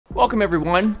Welcome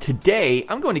everyone. Today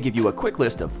I'm going to give you a quick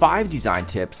list of 5 design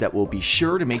tips that will be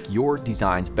sure to make your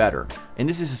designs better. And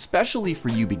this is especially for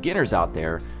you beginners out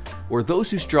there or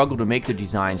those who struggle to make their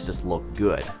designs just look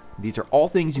good. These are all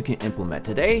things you can implement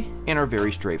today and are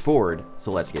very straightforward,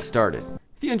 so let's get started.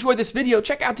 If you enjoyed this video,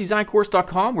 check out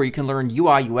DesignCourse.com where you can learn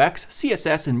UI, UX,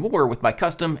 CSS, and more with my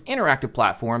custom interactive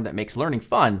platform that makes learning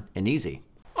fun and easy.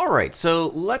 Alright, so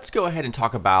let's go ahead and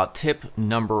talk about tip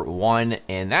number 1,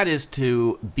 and that is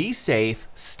to be safe,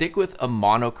 stick with a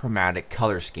monochromatic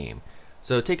color scheme.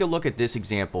 So take a look at this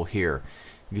example here.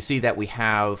 You see that we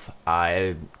have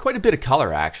quite a bit of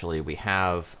color actually. We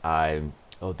have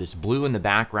this blue in the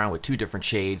background with 2 different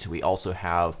shades. We also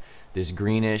have this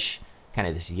greenish, kind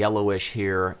of this yellowish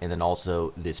here, and then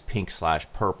also this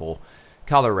pink/purple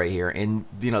color right here. And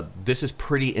you know, this is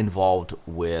pretty involved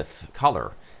with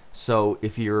color. So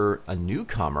if you're a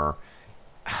newcomer,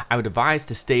 I would advise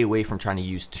to stay away from trying to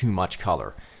use too much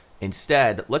color.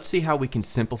 Instead, let's see how we can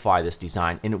simplify this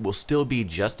design, and it will still be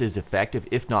just as effective,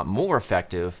 if not more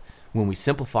effective, when we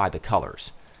simplify the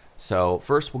colors. So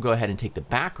first we'll go ahead and take the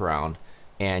background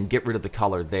and get rid of the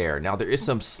color there. Now there is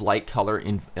some slight color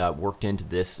worked into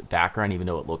this background, even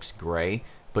though it looks gray,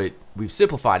 but we've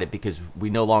simplified it because we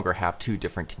no longer have 2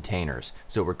 different containers.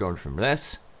 So we're going from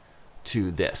this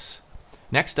to this.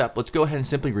 Next up, let's go ahead and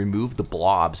simply remove the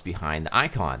blobs behind the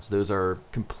icons. Those are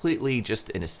completely just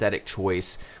an aesthetic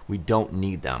choice. We don't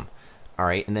need them. All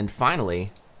right, and then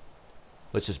finally,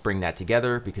 let's just bring that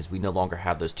together because we no longer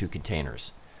have those 2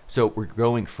 containers. So we're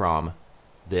going from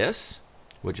this,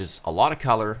 which is a lot of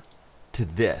color, to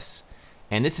this.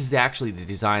 And this is actually the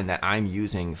design that I'm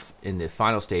using in the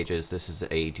final stages. This is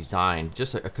a design,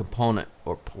 just a component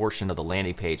or portion of the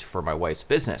landing page for my wife's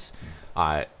business.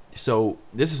 So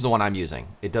this is the one I'm using.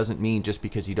 It doesn't mean just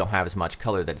because you don't have as much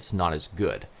color that it's not as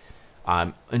good.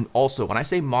 And also, when I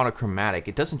say monochromatic,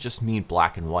 it doesn't just mean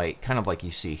black and white, kind of like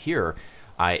you see here.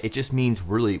 It just means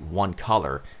really one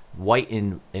color. White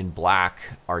and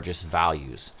black are just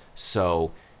values.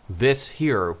 So this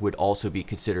here would also be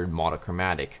considered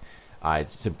monochromatic,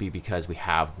 simply because we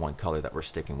have one color that we're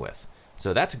sticking with.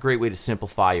 So that's a great way to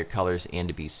simplify your colors and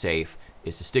to be safe,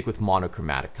 is to stick with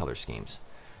monochromatic color schemes.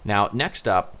 Now, next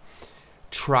up,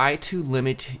 try to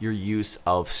limit your use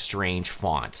of strange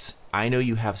fonts. I know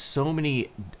you have so many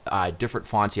different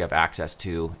fonts you have access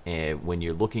to when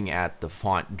you're looking at the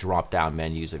font drop-down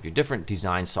menus of your different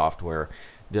design software.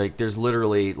 There's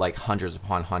literally like hundreds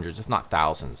upon hundreds, if not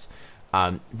thousands.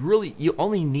 Really, you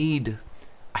only need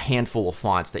a handful of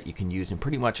fonts that you can use in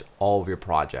pretty much all of your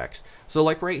projects. So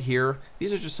like right here,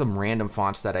 these are just some random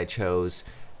fonts that I chose,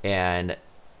 and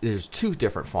there's 2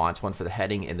 different fonts, one for the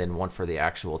heading and then one for the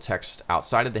actual text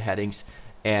outside of the headings,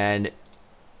 and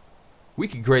we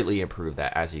could greatly improve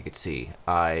that, as you can see.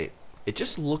 It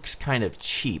just looks kind of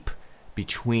cheap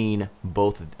between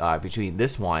both, between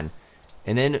this one,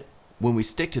 and then when we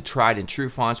stick to tried and true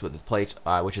fonts with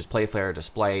the which is Playfair,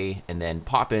 Display, and then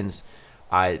Poppins,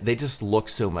 they just look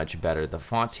so much better. The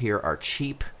fonts here are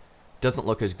cheap, doesn't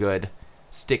look as good.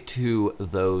 Stick to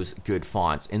those good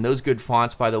fonts. And those good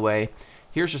fonts, by the way,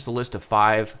 here's just a list of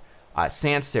 5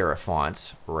 sans serif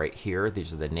fonts right here.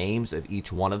 These are the names of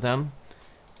each one of them.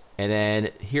 And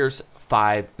then here's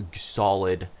 5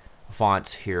 solid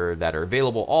fonts here that are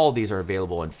available. All of these are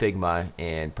available in Figma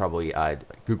and probably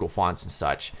Google Fonts and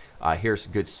such. Here's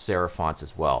good serif fonts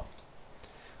as well.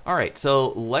 All right, so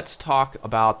let's talk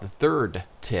about the 3rd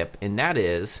tip, and that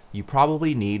is you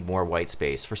probably need more white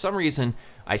space. For some reason,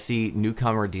 I see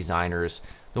newcomer designers,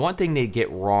 the one thing they get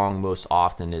wrong most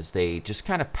often is they just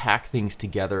kind of pack things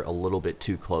together a little bit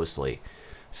too closely.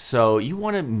 So you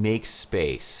want to make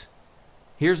space.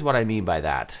 Here's what I mean by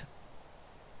that.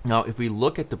 Now, if we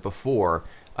look at the before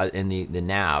in the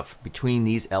nav, between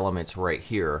these elements right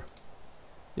here,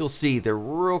 you'll see they're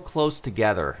real close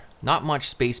together. Not much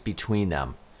space between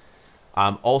them.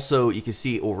 Also, you can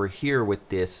see over here with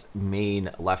this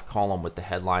main left column with the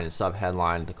headline and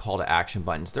subheadline, the call to action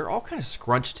buttons, they're all kind of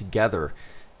scrunched together.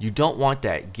 You don't want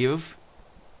that. Give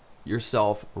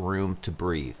yourself room to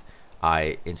breathe.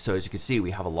 And so as you can see,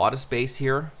 we have a lot of space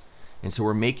here. And so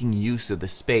we're making use of the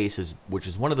space, which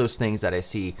is one of those things that I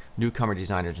see newcomer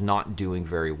designers not doing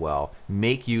very well.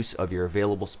 Make use of your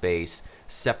available space.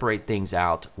 Separate things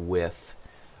out with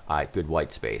good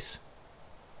white space.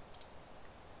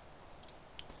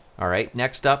 All right,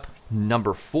 next up,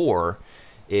 number 4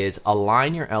 is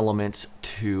align your elements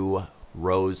to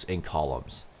rows and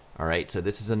columns. All right, so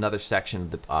this is another section of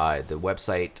the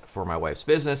website for my wife's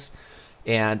business.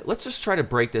 And let's just try to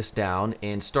break this down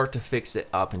and start to fix it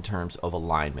up in terms of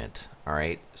alignment. All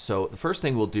right, so the first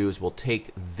thing we'll do is we'll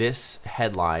take this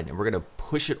headline and we're going to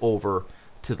push it over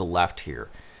to the left here.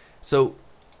 So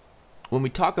when we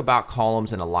talk about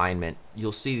columns and alignment,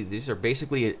 you'll see these are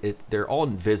basically, they're all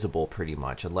invisible pretty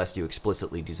much, unless you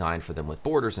explicitly design for them with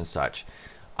borders and such.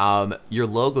 Your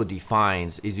logo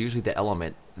is usually the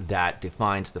element that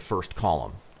defines the first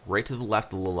column, right to the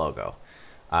left of the logo.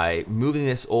 Moving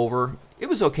this over, it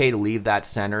was okay to leave that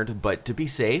centered, but to be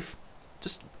safe,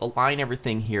 just align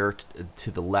everything here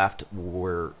to the left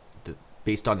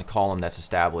based on the column that's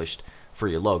established for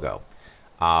your logo.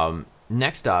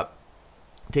 Next up,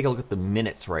 take a look at the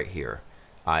minutes right here.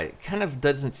 It kind of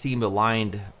doesn't seem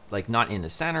aligned, like not in the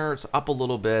center, it's up a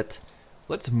little bit.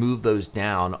 Let's move those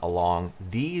down along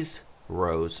these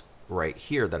rows right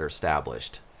here that are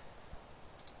established.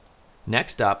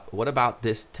 Next up, what about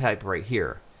this type right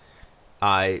here?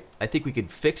 I think we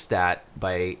could fix that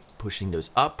by pushing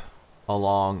those up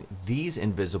along these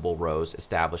invisible rows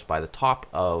established by the top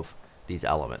of these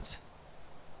elements.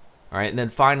 All right, and then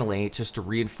finally, just to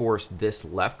reinforce this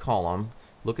left column,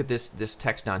 look at this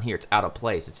text down here. It's out of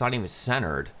place. It's not even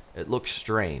centered. It looks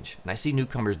strange. And I see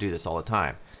newcomers do this all the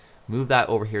time. Move that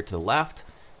over here to the left,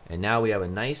 and now we have a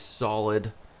nice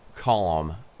solid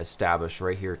column established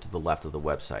right here to the left of the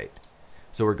website.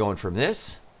 So we're going from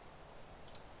this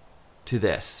to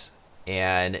this,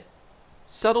 and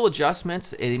subtle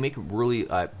adjustments, and they make really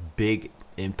a big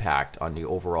impact on the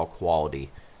overall quality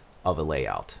of a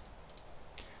layout.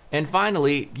 And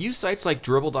finally, use sites like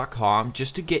Dribbble.com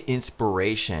just to get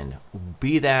inspiration.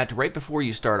 Be that right before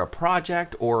you start a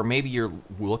project, or maybe you're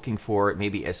looking for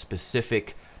maybe a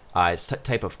specific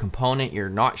type of component, you're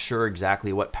not sure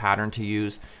exactly what pattern to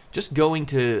use. Just going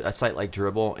to a site like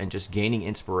Dribbble and just gaining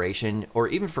inspiration, or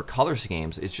even for color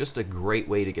schemes, is just a great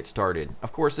way to get started.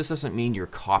 Of course, this doesn't mean you're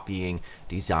copying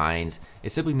designs.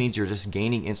 It simply means you're just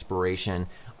gaining inspiration.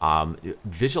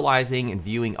 Visualizing and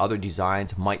viewing other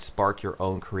designs might spark your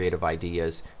own creative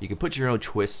ideas. You can put your own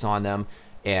twists on them,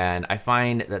 and I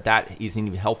find that isn't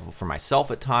even helpful for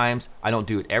myself at times. I don't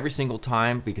do it every single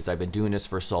time because I've been doing this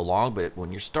for so long, but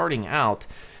when you're starting out,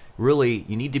 really,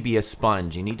 you need to be a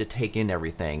sponge. You need to take in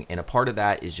everything, and a part of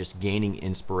that is just gaining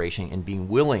inspiration and being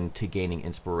willing to gaining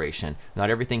inspiration.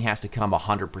 Not everything has to come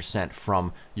 100%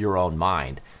 from your own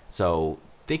mind. So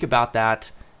think about that.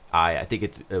 I think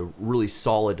it's a really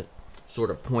solid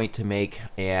sort of point to make,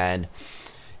 and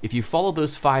if you follow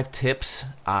those 5 tips,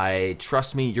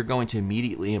 trust me, you're going to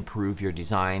immediately improve your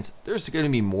designs. There's going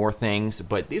to be more things,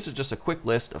 but these are just a quick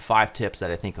list of 5 tips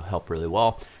that I think will help really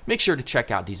well. Make sure to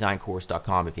check out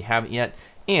DesignCourse.com if you haven't yet,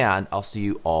 and I'll see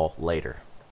you all later.